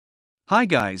Hi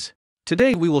guys.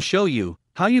 Today we will show you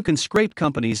how you can scrape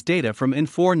companies' data from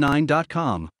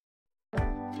N49.com.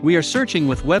 We are searching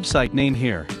with website name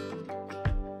here.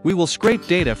 We will scrape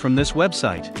data from this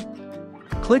website.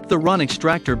 Click the Run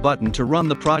Extractor button to run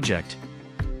the project.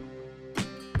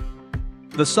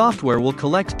 The software will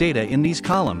collect data in these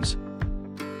columns.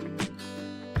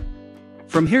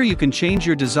 From here you can change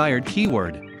your desired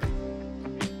keyword.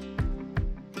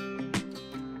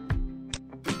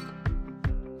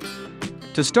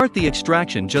 To start the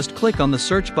extraction, just click on the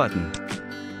search button.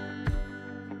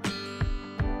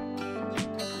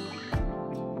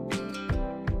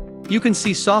 You can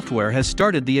see software has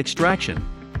started the extraction.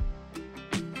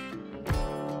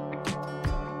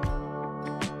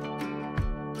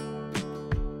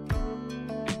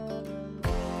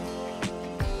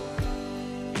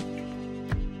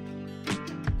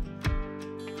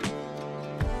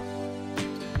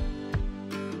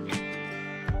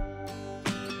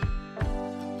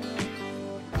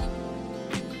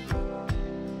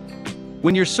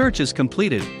 When your search is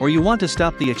completed or you want to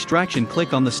stop the extraction,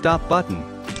 click on the Stop button.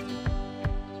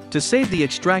 To save the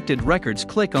extracted records,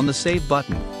 click on the Save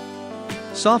button.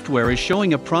 Software is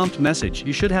showing a prompt message.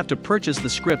 You should have to purchase the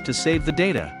script to save the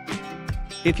data.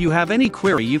 If you have any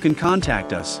query, you can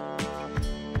contact us.